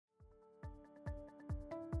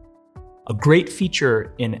A great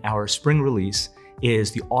feature in our Spring Release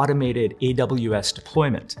is the automated AWS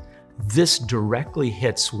deployment. This directly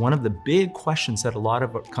hits one of the big questions that a lot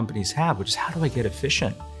of companies have, which is how do I get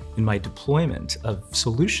efficient in my deployment of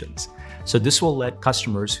solutions? So this will let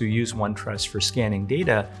customers who use OneTrust for scanning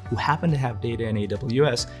data, who happen to have data in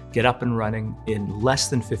AWS, get up and running in less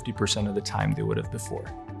than 50% of the time they would have before.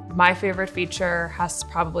 My favorite feature has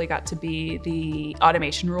probably got to be the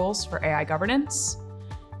automation rules for AI governance.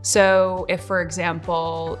 So if, for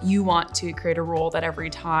example, you want to create a rule that every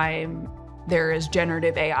time there is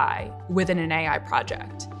generative AI within an AI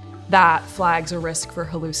project, that flags a risk for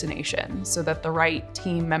hallucination so that the right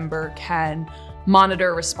team member can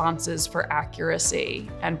monitor responses for accuracy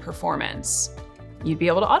and performance, you'd be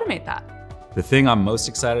able to automate that. The thing I'm most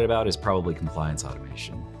excited about is probably compliance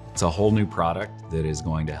automation. It's a whole new product that is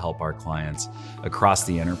going to help our clients across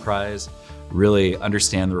the enterprise really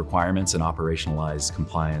understand the requirements and operationalize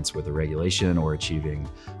compliance with a regulation or achieving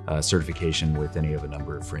certification with any of a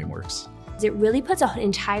number of frameworks. It really puts an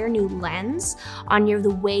entire new lens on the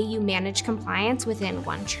way you manage compliance within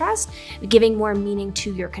OneTrust, giving more meaning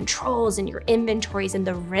to your controls and your inventories and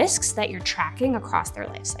the risks that you're tracking across their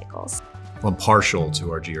life cycles. Well, I'm partial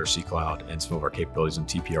to our GRC cloud and some of our capabilities in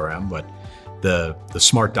TPRM, but the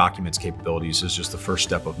smart documents capabilities is just the first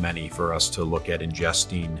step of many for us to look at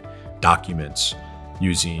ingesting documents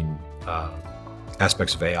using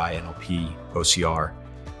aspects of AI, NLP, OCR,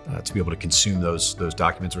 to be able to consume those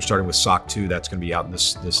documents. We're starting with SOC 2, that's going to be out in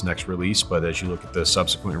this next release, but as you look at the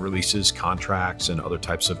subsequent releases, contracts and other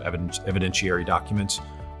types of evidentiary documents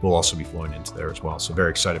will also be flowing into there as well. So very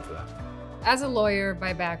excited for that. As a lawyer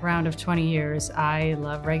by background of 20 years, I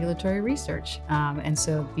love regulatory research. And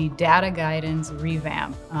so the DataGuidance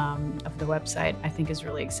revamp of the website I think is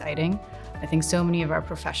really exciting. I think so many of our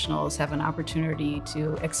professionals have an opportunity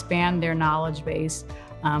to expand their knowledge base.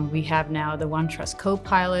 We have now the OneTrust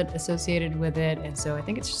Copilot associated with it. And so I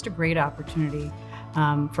think it's just a great opportunity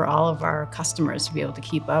for all of our customers to be able to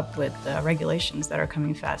keep up with the regulations that are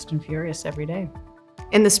coming fast and furious every day.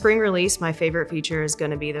 In the Spring Release, my favorite feature is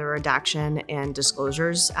going to be the redaction and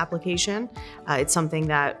disclosures application. It's something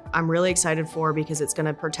that I'm really excited for because it's going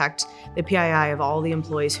to protect the PII of all the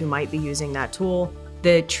employees who might be using that tool.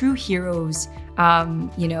 The true heroes,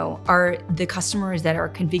 are the customers that are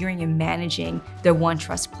configuring and managing their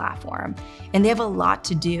OneTrust platform. And they have a lot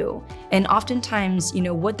to do. And oftentimes,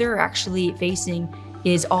 what they're actually facing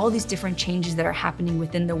is all these different changes that are happening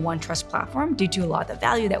within the OneTrust platform due to a lot of the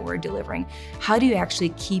value that we're delivering. How do you actually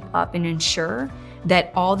keep up and ensure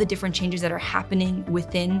that all the different changes that are happening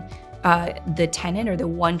within the tenant or the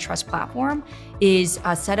OneTrust platform is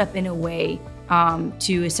set up in a way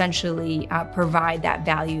to essentially provide that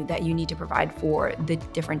value that you need to provide for the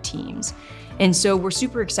different teams. And so we're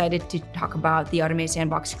super excited to talk about the automated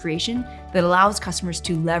sandbox creation that allows customers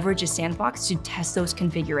to leverage a sandbox to test those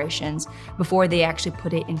configurations before they actually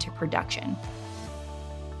put it into production.